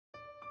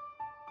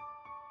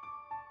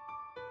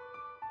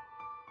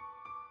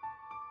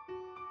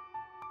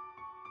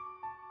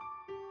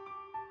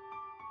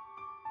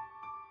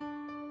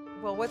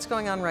Well, what's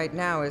going on right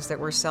now is that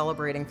we're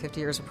celebrating 50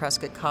 years of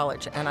Prescott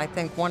College, and I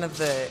think one of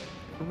the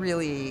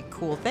really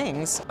cool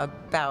things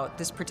about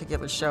this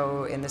particular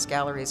show in this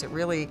gallery is it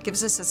really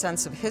gives us a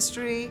sense of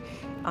history.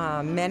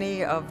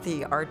 Many of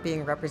the art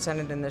being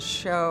represented in this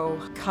show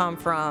come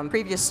from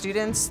previous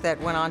students that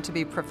went on to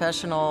be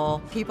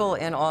professional people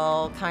in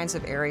all kinds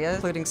of areas,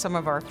 including some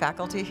of our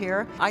faculty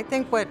here. I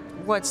think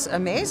what's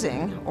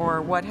amazing,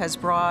 or what has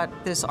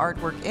brought this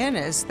artwork in,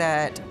 is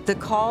that the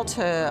call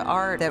to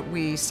art that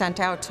we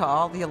sent out to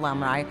all the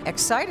alumni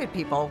excited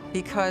people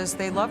because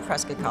they love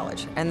Prescott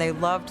College and they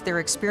loved their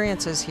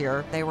experiences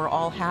here. They were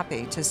all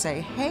happy to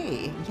say,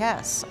 hey,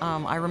 yes,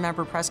 I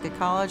remember Prescott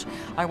College.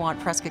 I want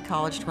Prescott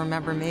College to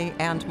remember me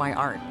and my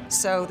art.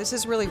 So this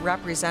is really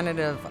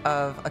representative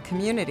of a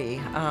community,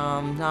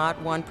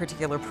 not one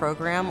particular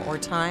program or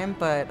time,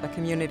 but a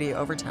community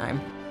over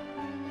time.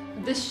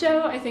 This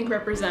show, I think,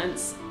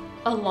 represents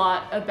a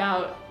lot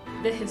about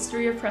the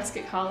history of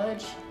Prescott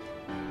College.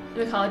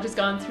 The college has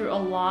gone through a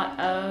lot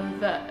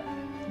of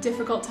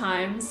difficult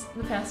times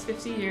in the past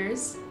 50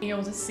 years. Being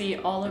able to see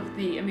all of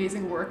the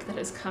amazing work that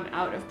has come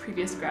out of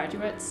previous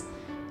graduates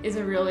is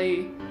a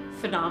really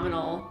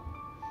phenomenal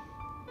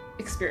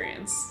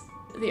experience.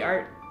 The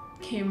art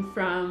came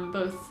from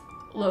both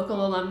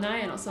local alumni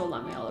and also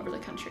alumni all over the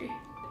country.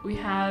 We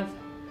have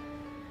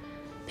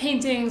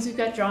paintings, we've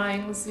got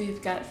drawings,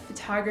 we've got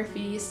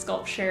photography,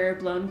 sculpture,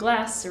 blown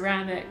glass,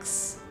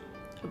 ceramics,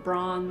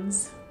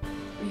 bronze.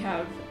 We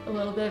have a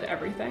little bit of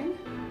everything.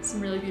 Some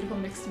really beautiful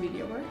mixed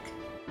media work.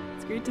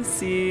 It's great to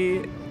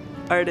see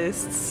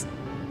artists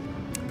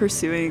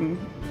pursuing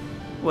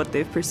what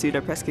they've pursued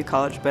at Prescott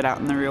College but out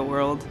in the real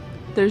world.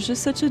 There's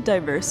just such a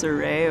diverse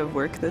array of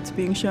work that's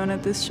being shown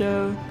at this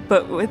show,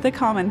 but with a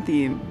common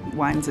theme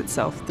winds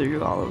itself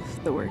through all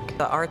of the work.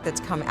 The art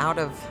that's come out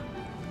of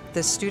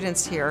the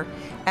students here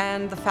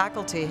and the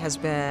faculty has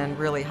been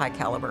really high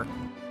caliber.